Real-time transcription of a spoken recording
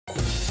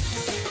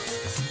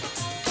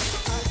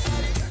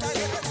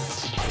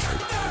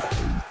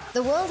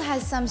The world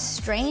has some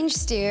strange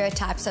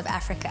stereotypes of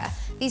Africa.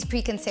 These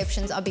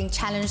preconceptions are being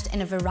challenged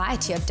in a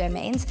variety of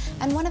domains,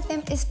 and one of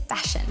them is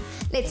fashion.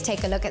 Let's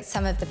take a look at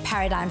some of the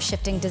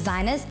paradigm-shifting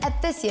designers at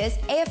this year's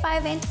AFI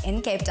event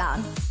in Cape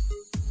Town.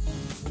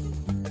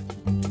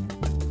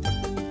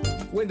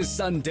 When the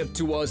sun dipped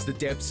towards the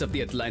depths of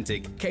the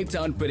Atlantic, Cape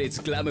Town put its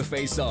glamour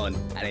face on.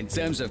 And in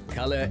terms of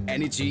color,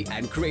 energy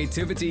and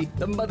creativity,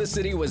 the mother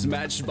city was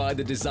matched by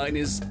the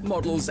designers,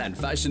 models and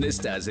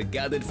fashionistas who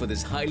gathered for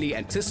this highly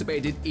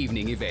anticipated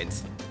evening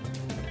event.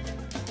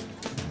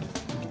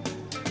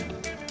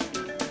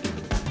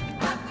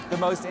 The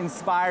most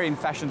inspiring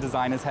fashion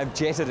designers have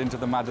jetted into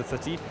the mother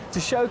city to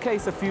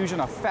showcase a fusion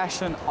of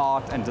fashion,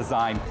 art and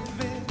design.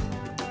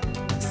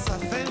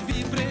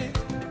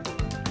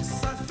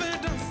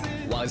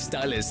 While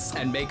stylists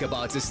and makeup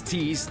artists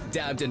teased,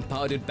 dabbed and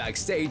powdered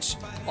backstage,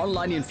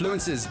 online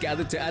influencers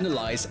gathered to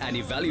analyze and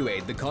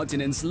evaluate the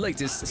continent's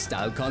latest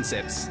style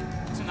concepts.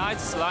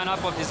 Tonight's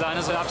lineup of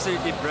designers are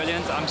absolutely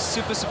brilliant. I'm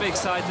super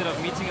excited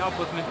of meeting up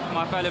with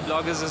my fellow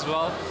bloggers as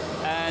well,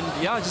 and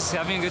yeah, just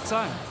having a good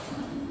time.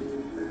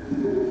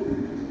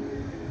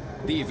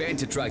 The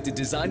event attracted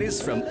designers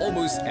from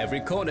almost every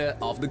corner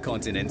of the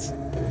continent.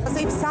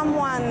 If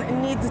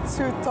someone needs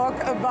to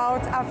talk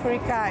about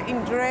Africa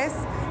in dress,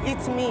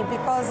 it's me,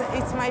 because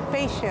it's my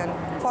passion.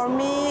 For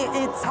me,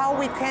 it's how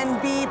we can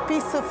be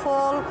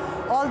peaceful,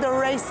 all the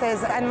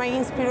races, and my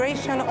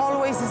inspiration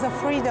always is a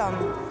freedom.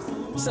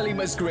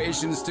 Salima's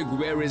creations took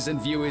wearers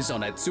and viewers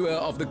on a tour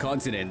of the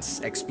continent,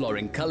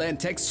 exploring color and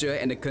texture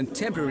in a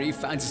contemporary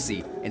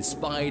fantasy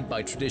inspired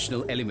by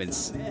traditional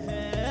elements.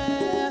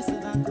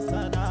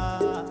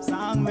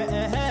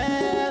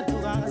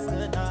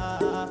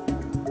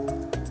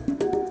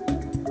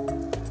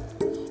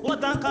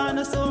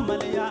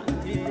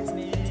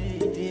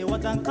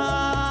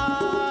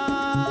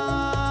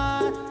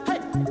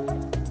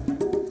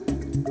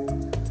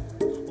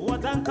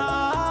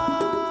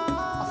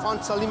 I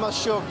found Salima's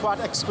show quite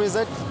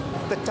exquisite.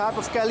 The type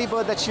of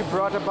caliber that she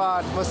brought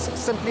about was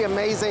simply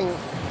amazing.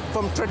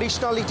 From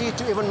traditionality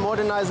to even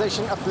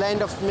modernization, a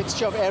blend of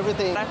mixture of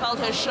everything. I felt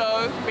her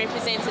show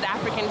represented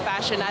African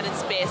fashion at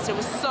its best. It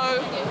was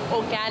so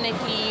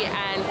organically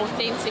and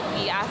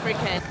authentically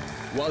African.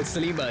 While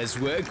Salima's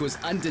work was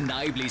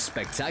undeniably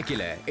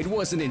spectacular, it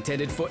wasn't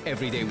intended for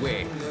everyday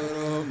wear.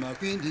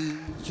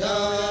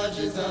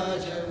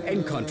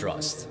 In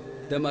contrast,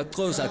 the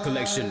Makrosa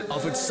collection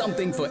offered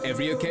something for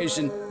every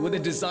occasion, with the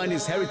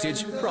designer's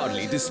heritage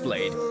proudly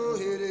displayed.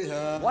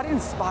 What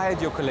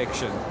inspired your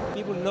collection?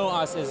 People know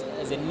us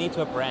as a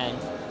knitwear brand,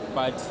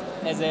 but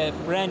as a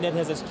brand that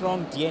has a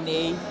strong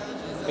DNA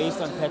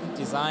based on pattern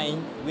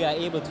design, we are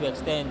able to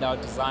extend our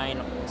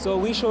design. So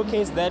we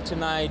showcase that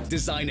tonight.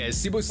 Designer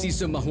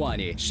Sibosiso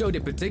Mahwane showed a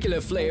particular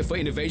flair for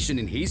innovation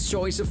in his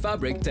choice of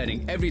fabric,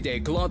 turning everyday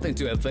cloth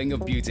into a thing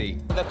of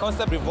beauty. The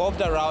concept revolved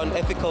around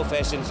ethical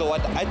fashion, so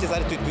what I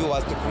decided to do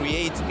was to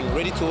create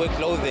ready-to-wear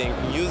clothing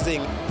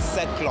using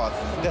sackcloth.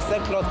 The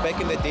sackcloth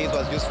back in the days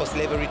was used for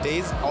slavery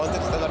days. I wanted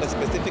to send out a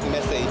specific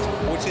message,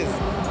 which is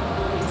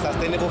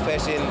sustainable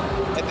fashion,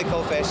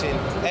 ethical fashion,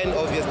 and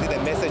obviously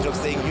the message of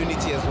saying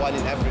unity as one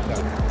in Africa.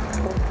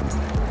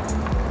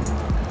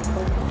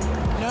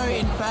 You know,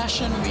 in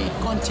fashion, we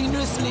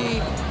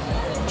continuously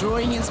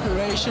drawing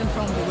inspiration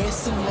from the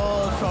Western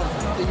world, from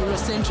the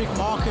Eurocentric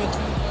market,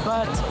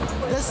 but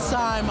this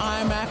time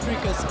I'm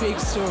Africa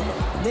speaks to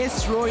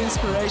let's draw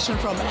inspiration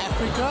from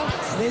Africa,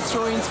 let's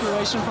draw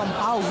inspiration from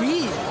how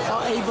we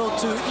are able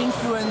to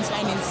influence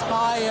and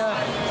inspire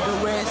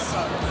the West,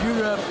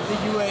 Europe, the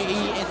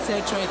UAE,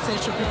 etc.,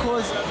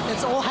 because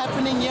it's all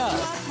happening here.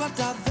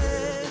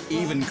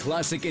 Even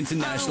classic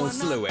international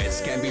silhouettes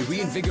can be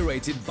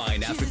reinvigorated by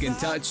an African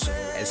touch,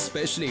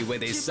 especially when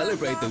they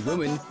celebrate the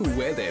women who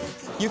wear them.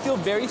 You feel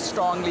very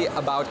strongly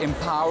about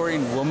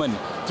empowering women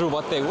through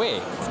what they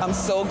wear. I'm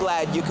so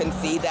glad you can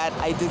see that.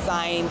 I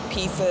design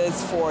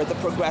pieces for the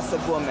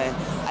progressive woman.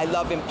 I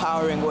love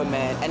empowering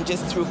women, and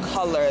just through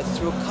color,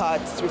 through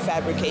cuts, through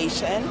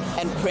fabrication,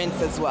 and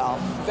prints as well.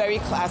 Very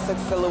classic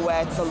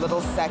silhouettes, a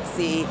little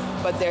sexy,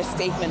 but they're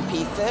statement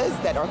pieces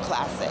that are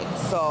classic.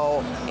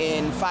 So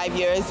in 5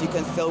 years, you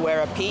can still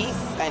wear a piece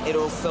and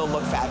it'll still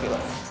look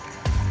fabulous.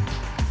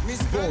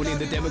 Born in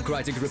the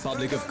Democratic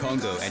Republic of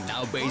Congo and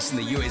now based in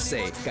the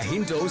USA,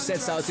 Kahindo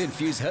sets out to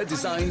infuse her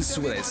designs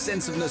with a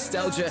sense of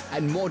nostalgia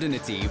and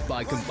modernity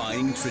by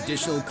combining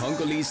traditional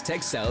Congolese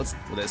textiles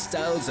with the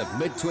styles of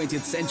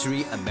mid-20th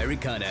century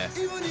Americana.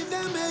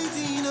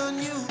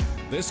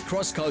 This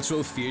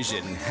cross-cultural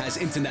fusion has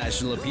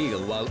international appeal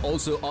while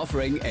also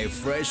offering a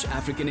fresh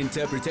African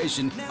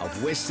interpretation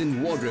of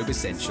Western wardrobe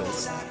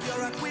essentials.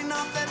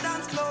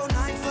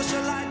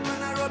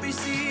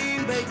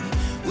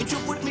 Would you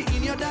put me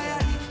in your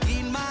diary?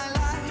 In my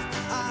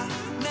life,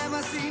 I've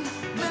never seen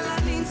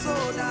melanin so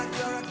dark.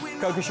 You're a queen.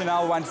 Coco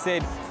Chanel once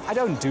said, "I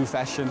don't do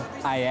fashion,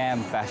 I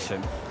am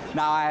fashion."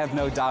 Now I have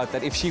no doubt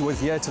that if she was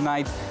here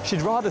tonight,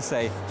 she'd rather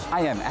say,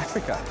 "I am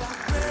Africa."